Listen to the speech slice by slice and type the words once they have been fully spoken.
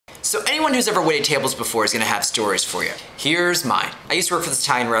So anyone who's ever waited tables before is gonna have stories for you. Here's mine. I used to work for this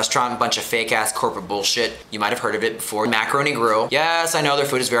Italian restaurant, a bunch of fake ass corporate bullshit. You might have heard of it before. Macaroni Grill. Yes, I know their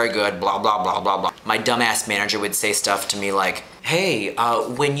food is very good, blah, blah, blah, blah, blah. My dumbass manager would say stuff to me like, hey,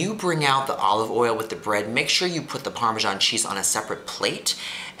 when you bring out the olive oil with the bread, make sure you put the Parmesan cheese on a separate plate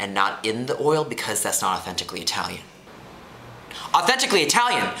and not in the oil because that's not authentically Italian. Authentically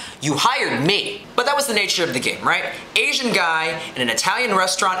Italian, you hired me. But that was the nature of the game, right? Asian guy in an Italian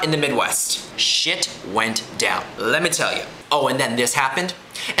restaurant in the Midwest. Shit went down, let me tell you. Oh, and then this happened.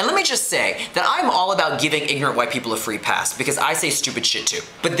 And let me just say that I'm all about giving ignorant white people a free pass because I say stupid shit too.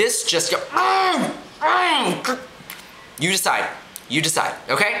 But this just, you decide,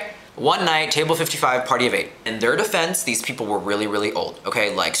 okay? One night, table 55, party of 8. In their defense, these people were really, really old,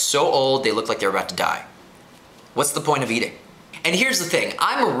 okay? Like so old, they looked like they were about to die. What's the point of eating? And here's the thing,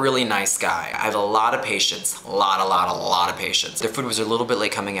 I'm a really nice guy. I have a lot of patience, a lot of patience. Their food was a little bit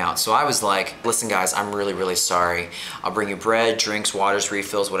late coming out, so I was like, listen guys, I'm really, really sorry. I'll bring you bread, drinks, waters,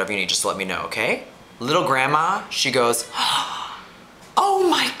 refills, whatever you need, just let me know, okay? Little grandma, she goes, oh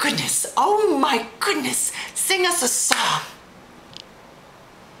my goodness, sing us a song.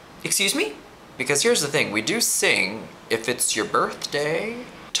 Excuse me? Because here's the thing, we do sing if it's your birthday.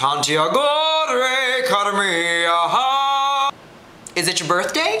 Tanti agore carmia. Is it your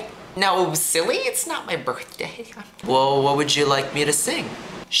birthday? No, silly, it's not my birthday. Well, what would you like me to sing?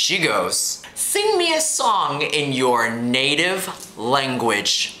 She goes, sing me a song in your native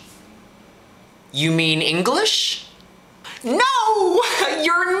language. You mean English? No,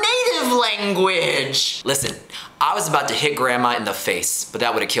 your native language. Listen, I was about to hit grandma in the face, but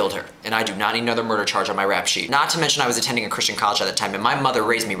that would have killed her. And I do not need another murder charge on my rap sheet. Not to mention I was attending a Christian college at the time and my mother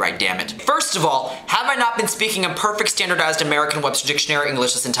raised me right, damn it. First of all, have I not been speaking a perfect standardized American Webster Dictionary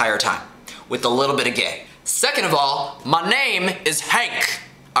English this entire time? With a little bit of gay. Second of all, my name is Hank.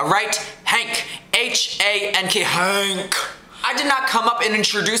 All right, Hank, H-A-N-K, Hank. I did not come up and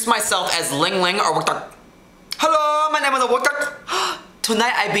introduce myself as Ling Ling or Woktak. Hello, my name is Woktak.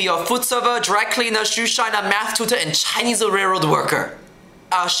 Tonight I be your food server, dry cleaner, shoe shiner, math tutor, and Chinese railroad worker.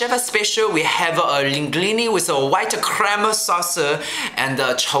 Our chef special, we have a linguine with a white crème sauce and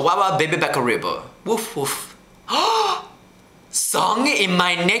a chihuahua baby back rib. Woof woof. Song in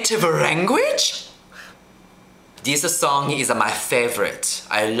my native language? This song is my favorite.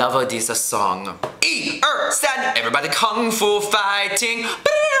 I love this song. 1, 2, 3, everybody kung fu fighting.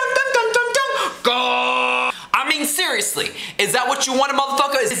 Go! I mean, seriously, is that what you want,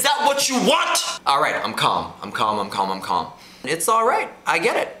 motherfucker? Is that what you want? All right, I'm calm. It's all right, I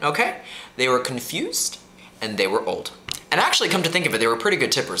get it, okay? They were confused and they were old. And actually, come to think of it, they were pretty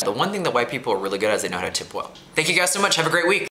good tippers. The one thing that white people are really good at is they know how to tip well. Thank you guys so much, have a great week.